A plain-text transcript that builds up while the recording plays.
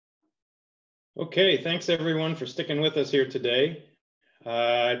Okay, thanks everyone for sticking with us here today.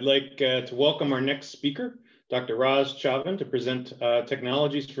 I'd like to welcome our next speaker, Dr. Chavan, to present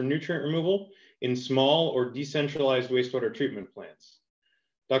technologies for nutrient removal in small or decentralized wastewater treatment plants.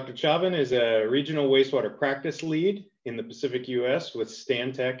 Dr. Chavan is a regional wastewater practice lead in the Pacific US with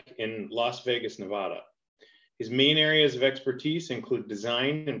Stantec in Las Vegas, Nevada. His main areas of expertise include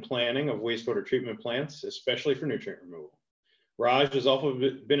design and planning of wastewater treatment plants, especially for nutrient removal. Raj has also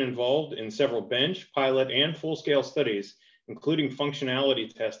been involved in several bench, pilot, and full-scale studies, including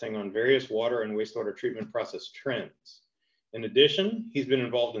functionality testing on various water and wastewater treatment process trends. In addition, he's been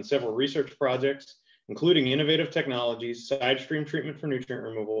involved in several research projects, including innovative technologies, side stream treatment for nutrient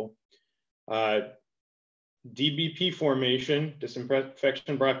removal, DBP formation,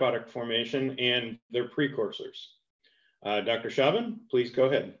 disinfection byproduct formation, and their precursors. Dr. Chavan, please go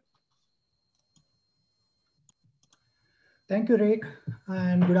ahead. Thank you, Rick,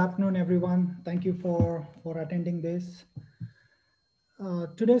 and good afternoon, everyone. Thank you for attending this.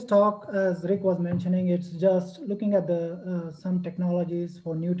 Today's talk, as Rick was mentioning, it's just looking at some technologies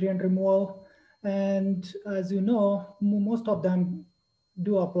for nutrient removal. And as you know, most of them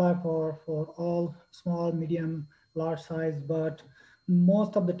do apply for all small, medium, large size, but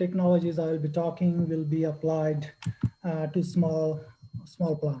most of the technologies I will be talking will be applied to small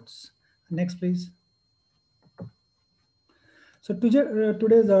plants. Next, please. So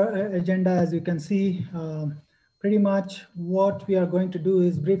today's agenda, as you can see, pretty much what we are going to do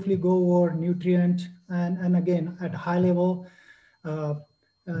is briefly go over nutrient and again at high level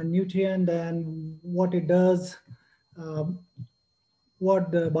nutrient and what it does,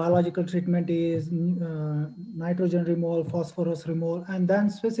 what the biological treatment is, nitrogen removal, phosphorus removal, and then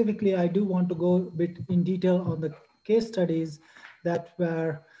specifically I do want to go a bit in detail on the case studies that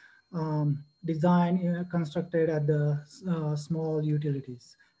were designed, constructed at the small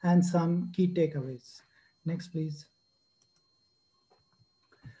utilities and some key takeaways. Next, please.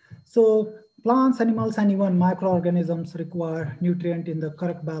 So plants, animals, and even microorganisms require nutrient in the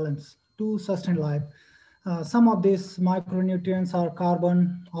correct balance to sustain life. Some of these micronutrients are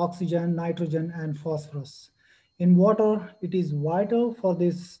carbon, oxygen, nitrogen, and phosphorus. In water, it is vital for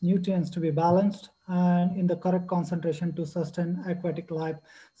these nutrients to be balanced and in the correct concentration to sustain aquatic life,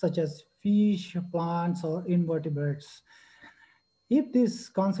 such as fish, plants, or invertebrates. If this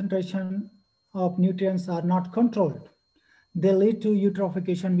concentration of nutrients are not controlled, they lead to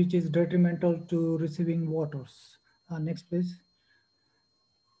eutrophication, which is detrimental to receiving waters. Next, please.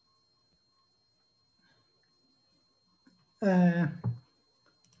 As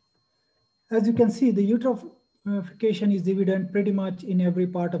you can see, the eutrophication is evident pretty much in every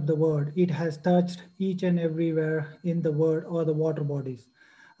part of the world. It has touched each and everywhere in the world or the water bodies.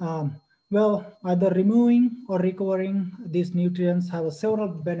 Well, either removing or recovering these nutrients have several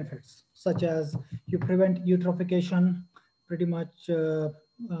benefits, such as you prevent eutrophication, pretty much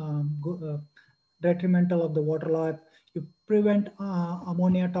detrimental of the water life. You prevent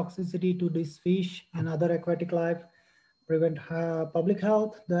ammonia toxicity to this fish and other aquatic life, prevent public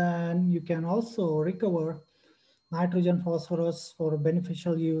health. Then you can also recover nitrogen, phosphorus for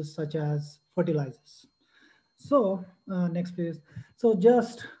beneficial use such as fertilizers. So next please. So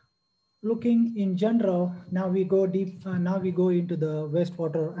just looking in general, now we go deep, now we go into the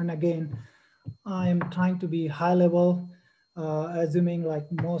wastewater. And again, I'm trying to be high level, assuming like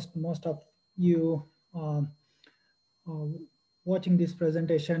most of you watching this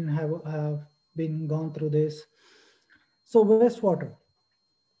presentation have been gone through this. So wastewater,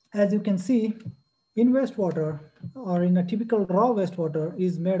 as you can see, in wastewater or in a typical raw wastewater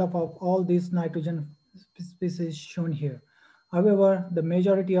is made up of all these nitrogen species shown here. However, the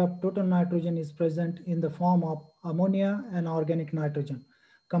majority of total nitrogen is present in the form of ammonia and organic nitrogen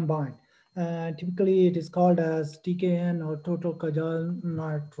combined. Typically, it is called as TKN or total kajal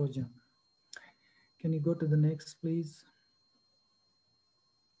nitrogen. Can you go to the next, please?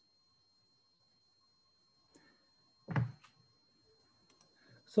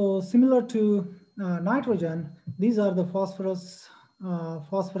 So similar to nitrogen, these are the phosphorus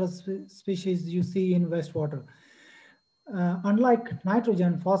species you see in wastewater. Unlike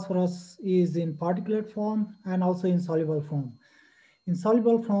nitrogen, phosphorus is in particulate form and also in soluble form. In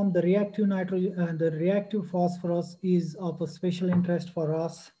soluble form, the reactive nitrogen, the reactive phosphorus is of a special interest for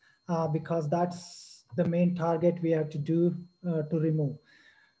us because that's the main target we have to do to remove.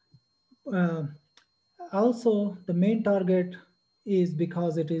 Also, the main target is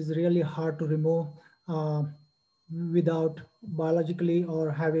because it is really hard to remove without biologically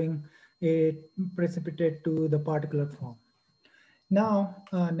or having a precipitate to the particulate form. Now,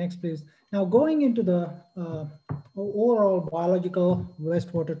 next please. Now going into the overall biological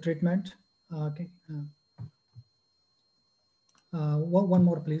wastewater treatment, Okay. One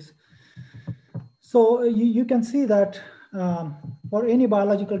more, please. So you can see that for any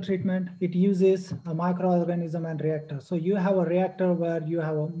biological treatment, it uses a microorganism and reactor. So you have a reactor where you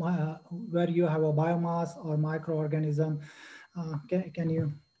have a biomass or microorganism. Can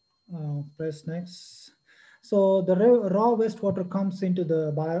you press next? So the raw wastewater comes into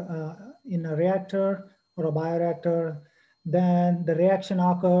the in a reactor or a bioreactor. Then the reaction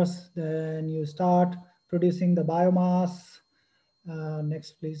occurs. Then you start producing the biomass.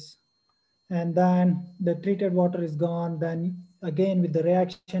 Next, please. And then the treated water is gone. Then again, with the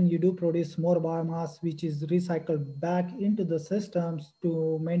reaction, you do produce more biomass, which is recycled back into the systems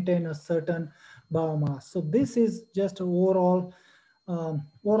to maintain a certain biomass. So this is just an overall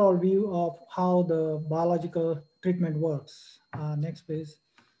view of how the biological treatment works. Next, please.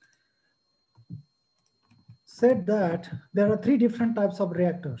 Said that there are three different types of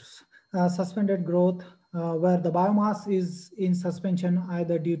reactors. Suspended growth, where the biomass is in suspension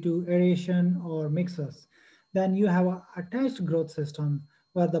either due to aeration or mixers. Then you have an attached growth system,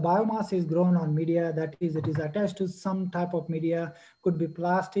 where the biomass is grown on media, that is, it is attached to some type of media, could be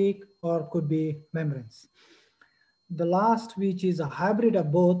plastic or could be membranes. The last, which is a hybrid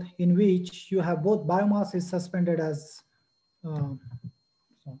of both, in which you have both biomass is suspended as, so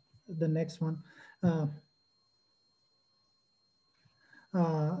the next one,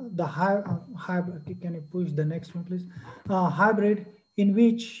 the hybrid, can you push the next one, please? Hybrid, in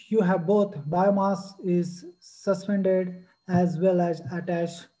which you have both biomass is suspended as well as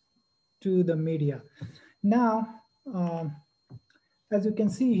attached to the media. Now, as you can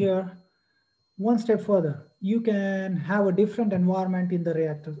see here, one step further, you can have a different environment in the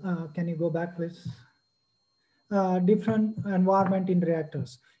reactor. Can you go back, please? Different environment in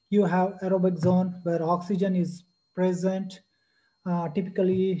reactors. You have aerobic zone where oxygen is present,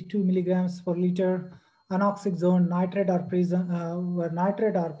 typically 2 milligrams per liter. Anoxic zone, nitrate are present, where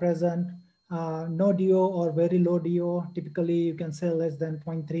nitrate are present, no DO or very low DO, typically you can say less than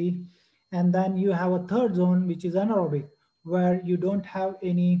 0.3. And then you have a third zone, which is anaerobic, where you don't have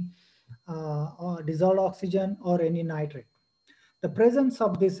any dissolved oxygen or any nitrate. The presence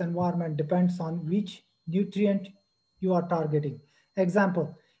of this environment depends on which nutrient you are targeting.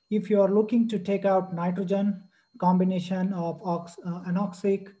 Example, if you are looking to take out nitrogen, combination of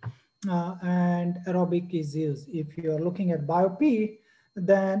anoxic and aerobic is used. If you are looking at BioP,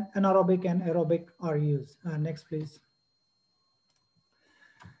 then anaerobic and aerobic are used. Next, please.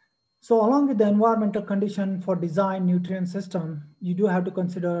 So along with the environmental condition for design nutrient system, you do have to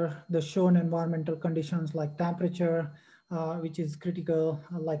consider the shown environmental conditions like temperature, which is critical,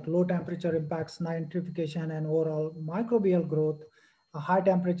 like low temperature impacts nitrification and overall microbial growth. High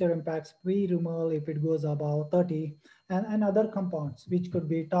temperature impacts pre-removal if it goes above 30, and other compounds which could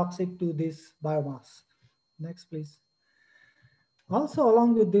be toxic to this biomass. Next, please. Also,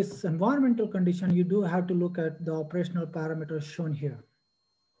 along with this environmental condition, you do have to look at the operational parameters shown here.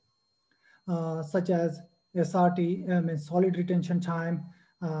 Such as SRT, means solid retention time,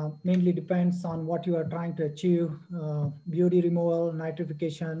 mainly depends on what you are trying to achieve, BOD removal,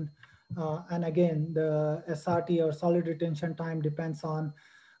 nitrification, and again, the SRT or solid retention time depends on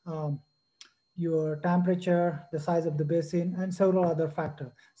your temperature, the size of the basin, and several other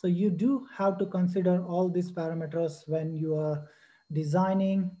factors. So you do have to consider all these parameters when you are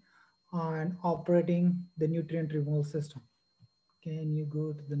designing and operating the nutrient removal system. Can you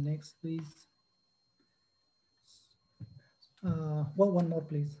go to the next, please? One more,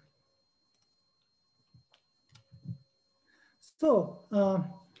 please. So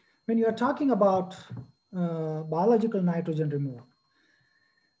when you are talking about biological nitrogen removal,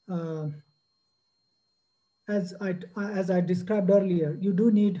 as I described earlier, you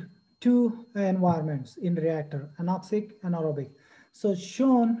do need two environments in reactor, anoxic and aerobic. So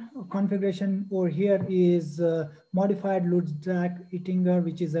shown configuration over here is modified Lutz-Ittinger,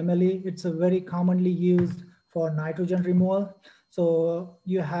 which is MLE. It's a very commonly used for nitrogen removal. So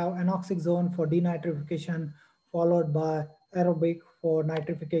you have anoxic zone for denitrification, followed by aerobic for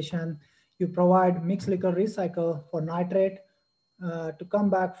nitrification. You provide mixed liquor recycle for nitrate to come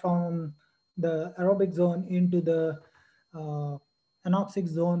back from the aerobic zone into the anoxic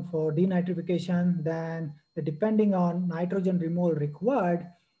zone for denitrification. Then depending on nitrogen removal required,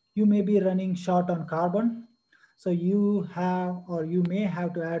 you may be running short on carbon. So you have, or you may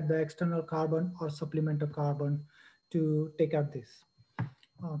have to add the external carbon or supplement of carbon to take out this.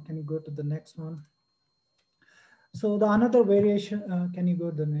 Can you go to the next one? So the another variation, can you go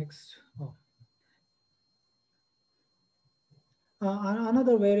to the next? Oh.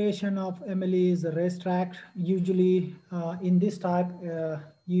 Another variation of MLE is the racetrack. Usually in this type,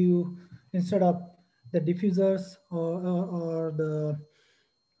 you Instead of the diffusers or the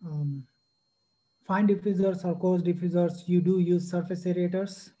um, fine diffusers or coarse diffusers, you do use surface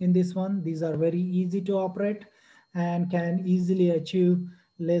aerators in this one. These are very easy to operate and can easily achieve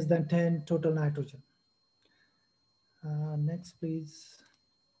less than 10 total nitrogen. Next, please.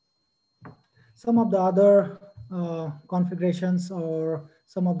 Some of the other configurations or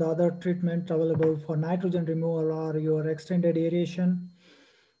some of the other treatment available for nitrogen removal are your extended aeration,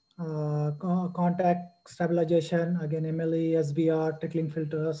 contact stabilization, again, MLE, SBR, trickling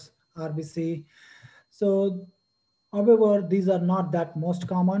filters, RBC. So, however, these are not that most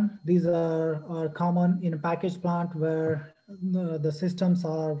common. These are common in a package plant where the systems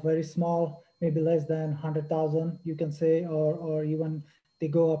are very small, maybe less than 100,000, you can say, or even they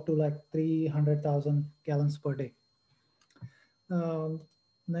go up to like 300,000 gallons per day.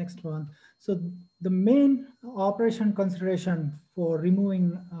 Next one. So the main operation consideration for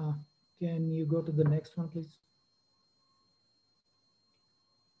removing, can you go to the next one, please?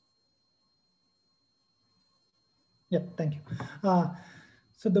 Yep, thank you.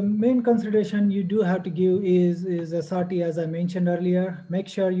 So the main consideration you do have to give is SRT, as I mentioned earlier. Make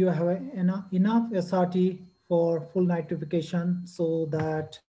sure you have enough SRT for full nitrification so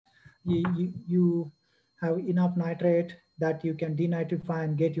that you have enough nitrate that you can denitrify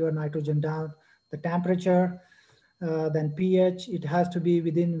and get your nitrogen down. The temperature, then pH, it has to be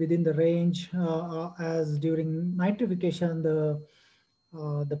within the range as during nitrification,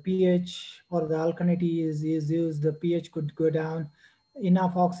 the pH or the alkalinity is used, the pH could go down.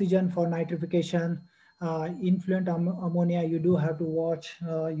 Enough oxygen for nitrification. Influent ammonia, you do have to watch.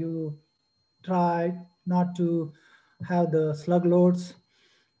 You try not to have the slug loads.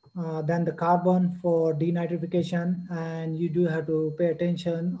 Then the carbon for denitrification, and you do have to pay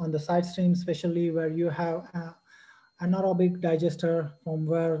attention on the side stream, especially where you have anaerobic digester from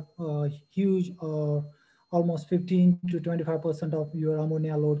where huge or almost 15 to 25% of your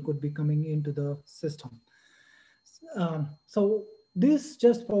ammonia load could be coming into the system. So this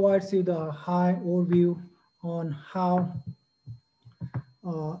just provides you the high overview on how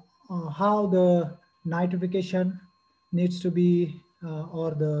the nitrification needs to be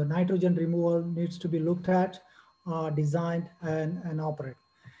or the nitrogen removal needs to be looked at, designed, and operate.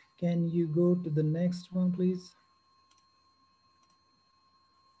 Can you go to the next one, please?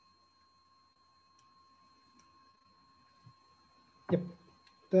 Yep,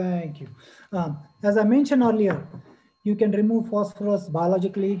 thank you. As I mentioned earlier, you can remove phosphorus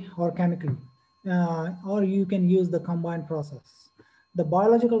biologically or chemically, or you can use the combined process. The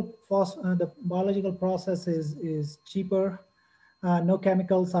biological process is cheaper, no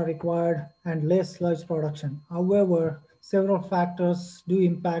chemicals are required, and less sludge production. However, several factors do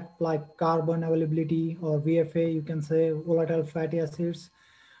impact, like carbon availability or VFA, you can say volatile fatty acids,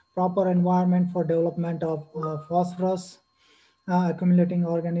 proper environment for development of phosphorus, accumulating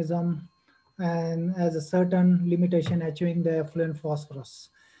organism, and as a certain limitation achieving the effluent phosphorus.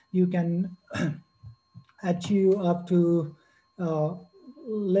 You can achieve up to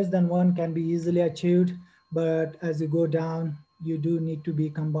less than one can be easily achieved, but as you go down, you do need to be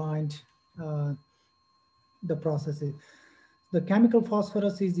combined the processes. The chemical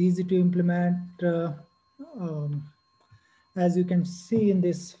phosphorus is easy to implement. As you can see in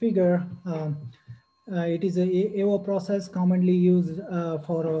this figure, it is a AO process commonly used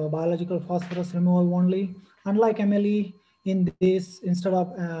for biological phosphorus removal only. Unlike MLE, in this, instead of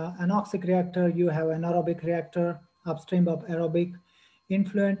anoxic reactor, you have anaerobic reactor upstream of aerobic.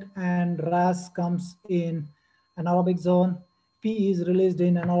 Influent and RAS comes in anaerobic zone. P is released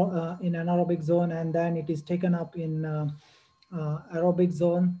in anaerobic zone, and then it is taken up in aerobic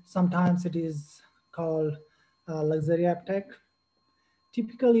zone. Sometimes it is called luxury uptake.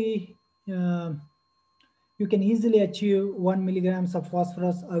 Typically, you can easily achieve 1 milligrams of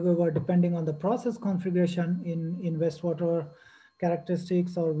phosphorus. However, depending on the process configuration in wastewater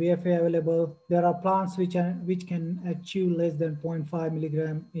characteristics or VFA available, there are plants which can achieve less than 0.5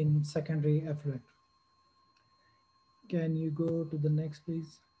 milligram in secondary effluent. Can you go to the next,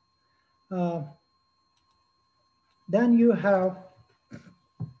 please? Then you have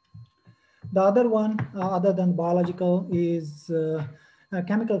the other one, other than biological, is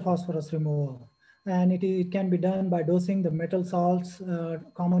chemical phosphorus removal. And it can be done by dosing the metal salts,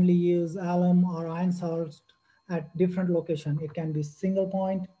 commonly used alum or iron salts at different location. It can be single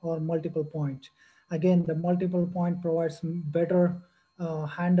point or multiple point. Again, the multiple point provides better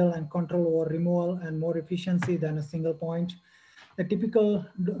handle and control over removal and more efficiency than a single point. The typical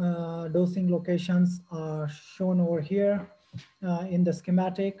dosing locations are shown over here in the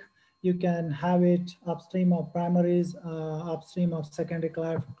schematic. You can have it upstream of primaries, upstream of secondary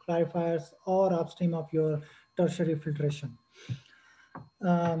clarifiers, or upstream of your tertiary filtration.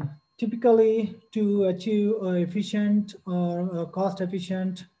 Typically, to achieve efficient or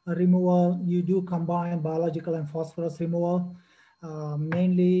cost-efficient removal, you do combine biological and phosphorus removal.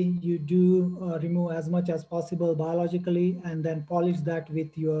 Mainly, you do remove as much as possible biologically, and then polish that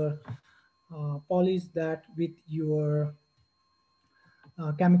with your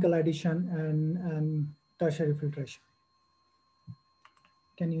chemical addition and tertiary filtration.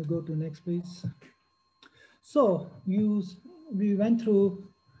 Can you go to next, please? So we went through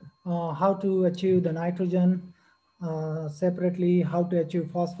how to achieve the nitrogen separately, how to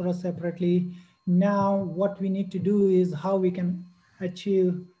achieve phosphorus separately. Now what we need to do is how we can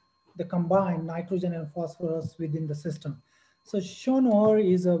achieve the combined nitrogen and phosphorus within the system. So shown over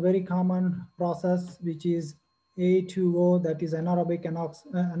is a very common process, which is A2O, that is anaerobic,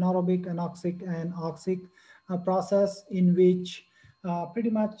 anoxic, and oxic process, in which pretty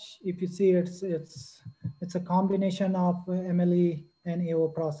much, if you see, it's a combination of MLE and AO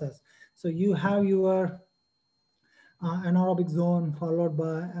process. So you have your anaerobic zone followed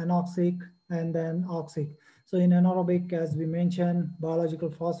by anoxic and then oxic. So in anaerobic, as we mentioned, biological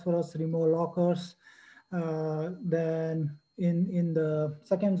phosphorus removal occurs. Then in the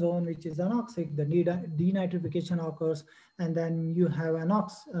second zone, which is anoxic, the denitrification occurs, and then you have an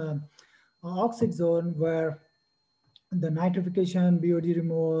oxic zone where the nitrification, BOD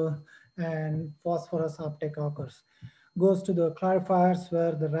removal, and phosphorus uptake occurs. Goes to the clarifiers,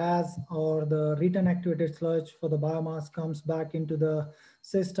 where the RAS, or the return activated sludge for the biomass, comes back into the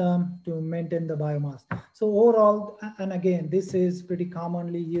system to maintain the biomass. So overall, and again, this is pretty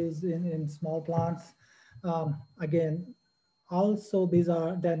commonly used in small plants. Again, also these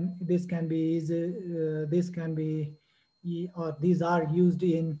are then this can be easy, these are used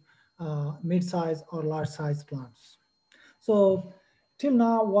in mid-size or large-size plants. So till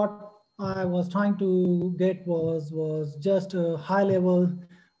now, what I was trying to get was just a high level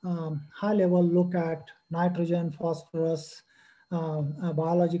look at nitrogen, phosphorus,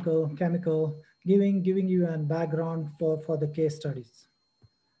 biological, chemical, giving you a background for the case studies.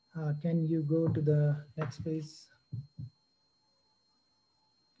 Can you go to the next, please?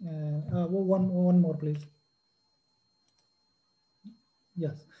 One more, please.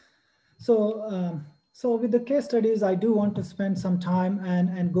 Yes. So so with the case studies, I do want to spend some time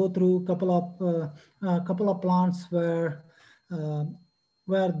and go through a couple of plants where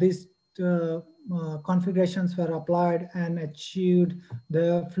these configurations were applied and achieved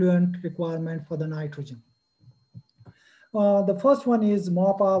the fluent requirement for the nitrogen. The first one is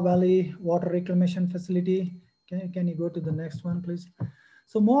Moapa Valley Water Reclamation Facility. Can you go to the next one, please?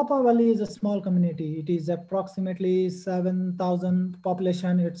 So Moapa Valley is a small community. It is approximately 7,000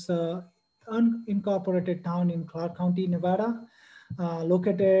 population. It's a unincorporated town in Clark County, Nevada,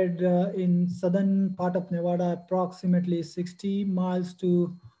 located in southern part of Nevada, approximately 60 miles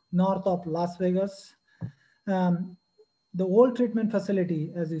to north of Las Vegas. The old treatment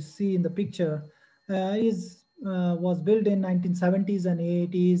facility, as you see in the picture, was built in 1970s and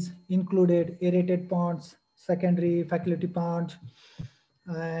 80s, included aerated ponds, secondary faculty pond,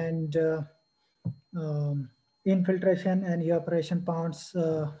 and infiltration and evaporation ponds,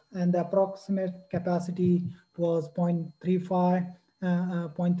 and the approximate capacity was 0.35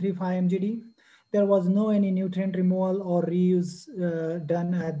 mgd. There was no any nutrient removal or reuse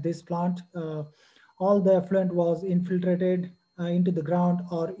done at this plant. All the effluent was infiltrated into the ground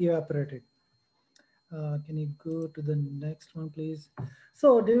or evaporated. Can you go to the next one, please?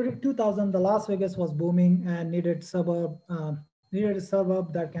 So during 2000, the Las Vegas was booming and needed a suburb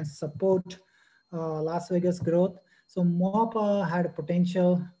that can support Las Vegas growth. So Moapa had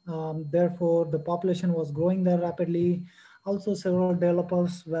potential. Therefore, the population was growing there rapidly. Also, several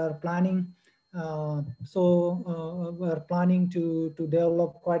developers were planning. We're planning to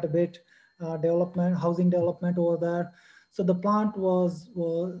develop quite a bit housing development over there. So the plant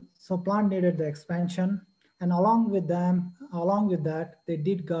plant needed the expansion, and along with that, they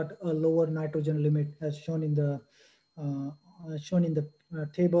did got a lower nitrogen limit, as shown in the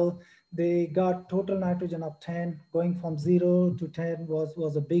table. They got total nitrogen of 10. Going from 0 to 10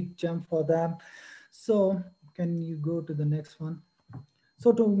 was a big jump for them. So can you go to the next one?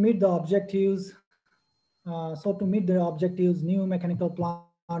 So to meet the objectives, new mechanical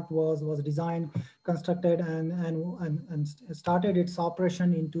plant was designed, constructed, and started its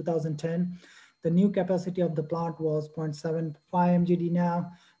operation in 2010. The new capacity of the plant was 0.75 mgd now.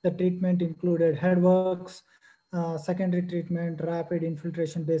 The treatment included headworks, secondary treatment, rapid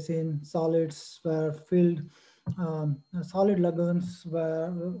infiltration basin, solids were filled solid lagoons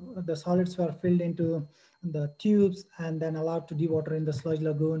where the solids were filled into the tubes and then allowed to dewater in the sludge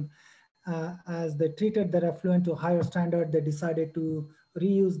lagoon. As they treated their effluent to higher standard, they decided to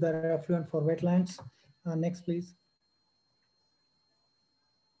reuse their effluent for wetlands. Next, please.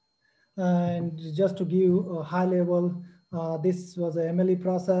 And just to give a high level, this was a MLE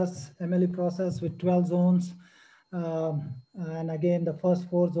process with 12 zones. And again, the first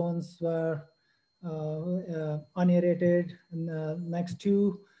 4 zones were unaerated. Next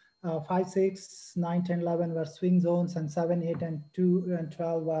 2, 5, 6, 9, 10, 11 were swing zones, and 7, 8, and 2 and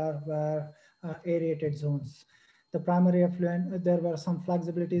 12 were aerated zones. The primary effluent, there were some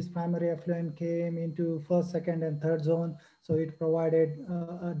flexibilities. Primary effluent came into first, second, and third zone, so it provided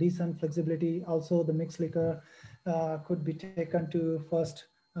a decent flexibility. Also, the mixed liquor could be taken to first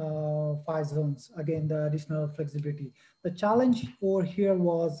 5 zones. Again, the additional flexibility. The challenge over here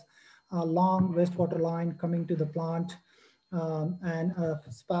was a long wastewater line coming to the plant and a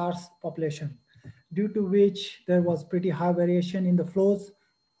sparse population, due to which there was pretty high variation in the flows.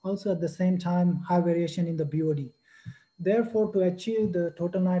 Also, at the same time, high variation in the BOD. Therefore, to achieve the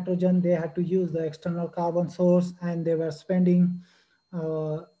total nitrogen, they had to use the external carbon source, and they were spending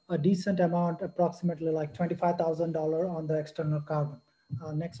a decent amount, approximately like $25,000 on the external carbon.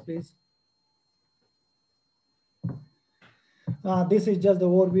 Next, please. This is just the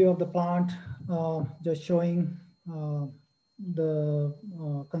overview of the plant, just showing the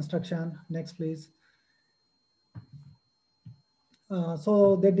construction. Next, please.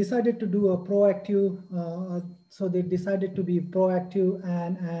 So they decided to do a proactive, so they decided to be proactive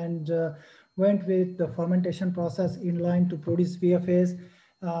and went with the fermentation process in line to produce VFAs.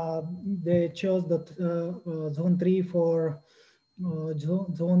 They chose the zone 3 for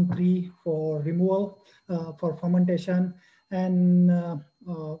removal for fermentation, and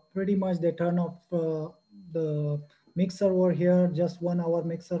pretty much they turn off the mixer over here. Just 1 hour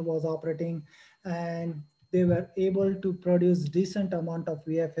mixer was operating, and they were able to produce decent amount of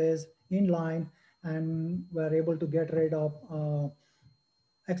VFAs in line and were able to get rid of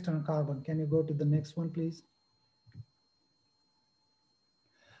external carbon. Can you go to the next one, please?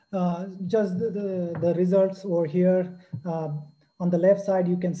 Just the results over here. On the left side,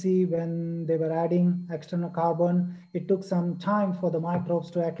 you can see when they were adding external carbon, it took some time for the microbes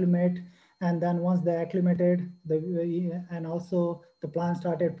to acclimate. And then once they acclimated, and also the plant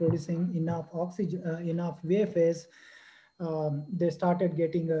started producing enough oxygen, enough VFAs, they started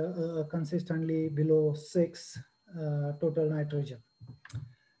getting a consistently below 6 total nitrogen.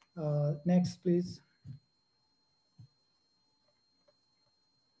 Next, please.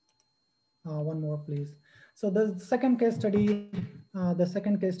 One more, please. So the second case study,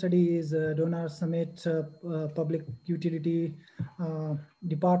 is Donor Summit Public Utility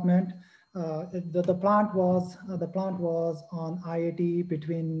Department. The plant was on I-80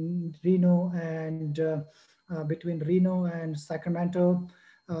 between Reno and Sacramento.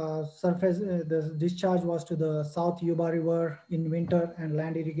 The discharge was to the South Yuba River in winter and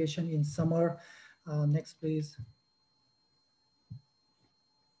land irrigation in summer. Next, please.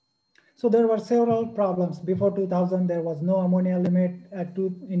 So there were several problems. Before 2000, there was no ammonia limit.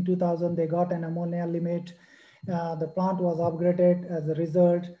 In 2000, they got an ammonia limit. The plant was upgraded as a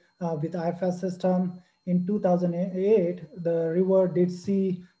result with IFS system. In 2008, the river did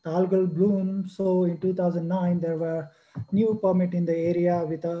see the algal bloom. So in 2009, there were new permit in the area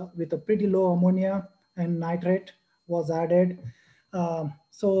with a pretty low ammonia, and nitrate was added.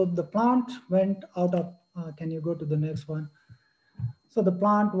 So the plant went out of, can you go to the next one? So the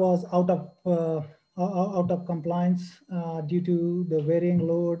plant was out of compliance due to the varying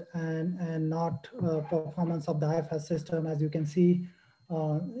load and not performance of the IFS system. As you can see,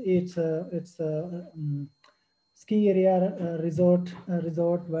 it's a ski area resort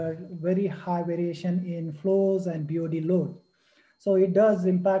where very high variation in flows and BOD load. So it does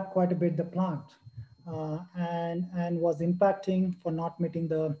impact quite a bit the plant, and was impacting for not meeting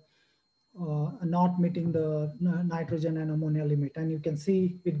the nitrogen and ammonia limit. And you can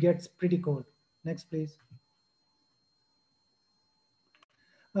see it gets pretty cold. Next, please.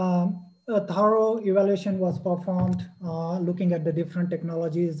 A thorough evaluation was performed looking at the different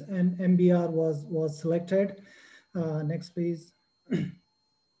technologies, and MBR was selected. Next, please.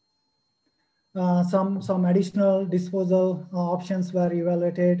 Some additional disposal options were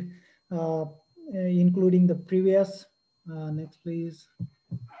evaluated, including the previous. Next, please.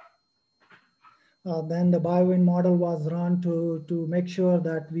 Then the biowind model was run to make sure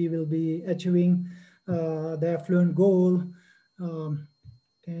that we will be achieving the effluent goal.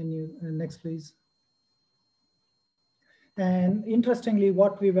 Can you, next please. And interestingly,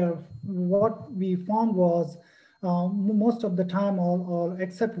 what we found was Most of the time, or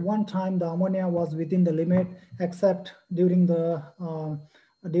except one time, the ammonia was within the limit, except during the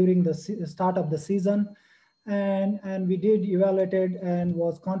start of the season. And we did evaluated and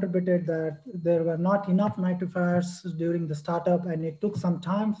was contributed that there were not enough nitrifiers during the startup, and it took some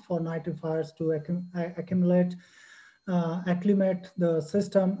time for nitrifiers to acclimate the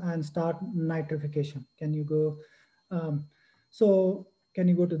system and start nitrification. Can you go? So can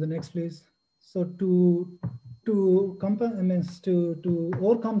you go to the next, please? So to overcome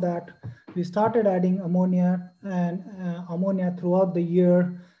that, we started adding ammonia throughout the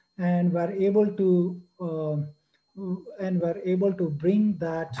year, and were able to bring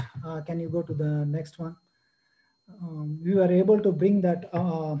that. Can you go to the next one? We were able to bring that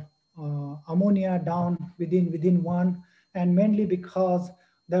ammonia down within one, and mainly because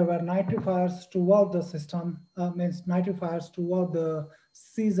there were nitrifiers throughout the system, means nitrifiers throughout the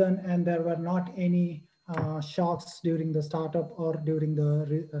season, and there were not any shocks during the startup or during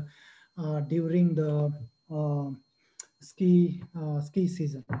the ski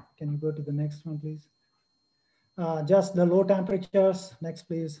season. Can you go to the next one, please? Just the low temperatures. Next,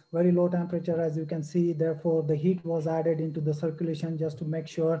 please. Very low temperature, as you can see. Therefore, the heat was added into the circulation just to make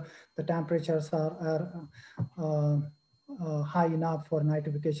sure the temperatures are high enough for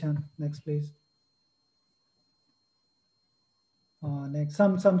nitrification. Next, please. Next,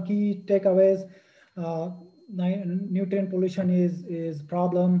 some key takeaways. Nutrient pollution is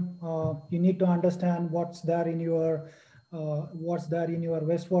problem. You need to understand what's there in your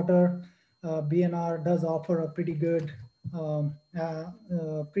wastewater. BNR does offer a pretty good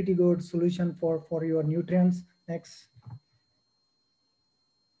solution for your nutrients. Next.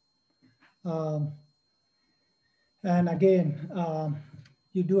 And again,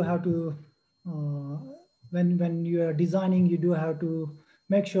 you do have to when you are designing, you do have to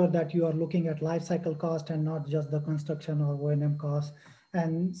make sure that you are looking at life cycle cost and not just the construction or O&M cost.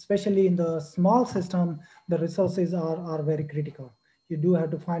 And especially in the small system, the resources are very critical. You do have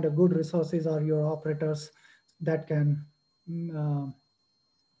to find a good resources or your operators that can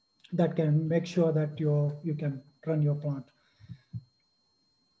make sure that you can run your plant.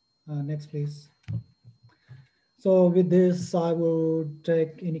 Next, please. So with this, I will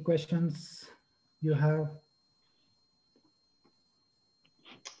take any questions you have.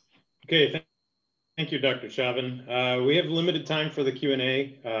 Okay, thank you, Dr. Chavan. We have limited time for the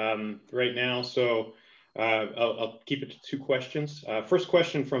Q&A right now, so I'll keep it to 2 questions. First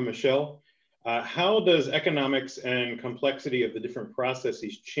question from Michelle. How does economics and complexity of the different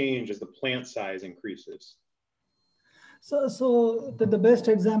processes change as the plant size increases? So the best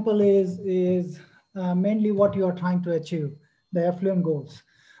example is mainly what you are trying to achieve, the effluent goals.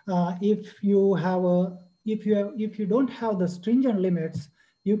 If you don't have the stringent limits,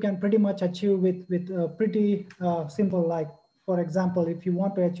 you can pretty much achieve with pretty simple, like, for example, if you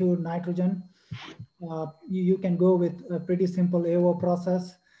want to achieve nitrogen, you can go with a pretty simple AO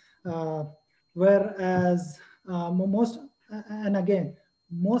process. Whereas most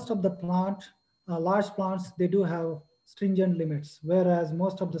of the large plants, they do have stringent limits, whereas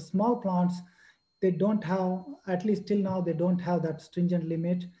most of the small plants, they don't have, at least till now, they don't have that stringent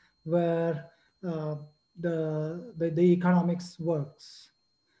limit where the economics works.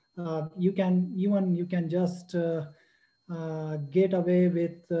 You can just get away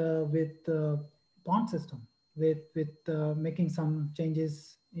with pond system, with making some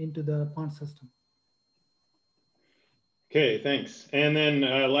changes into the pond system. Okay, thanks. And then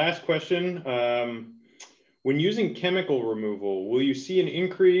last question. When using chemical removal, will you see an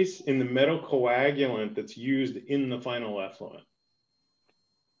increase in the metal coagulant that's used in the final effluent?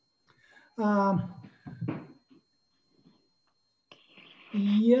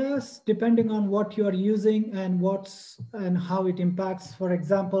 Yes, depending on what you are using and how it impacts. For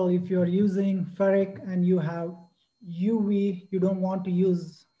example, if you are using ferric and you have UV, you don't want to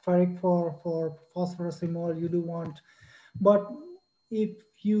use ferric for phosphorus removal. You do want, but if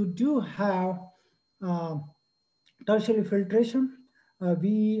you do have tertiary filtration,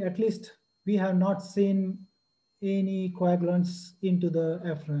 we have not seen any coagulants into the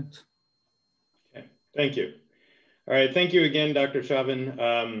effluent. Okay, thank you. All right, thank you again, Dr. Chavan.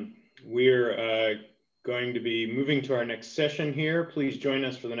 We're going to be moving to our next session here. Please join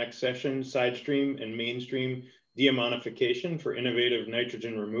us for the next session, side stream and mainstream deammonification for innovative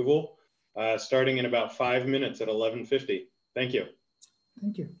nitrogen removal, starting in about 5 minutes at 11:50. Thank you.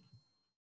 Thank you.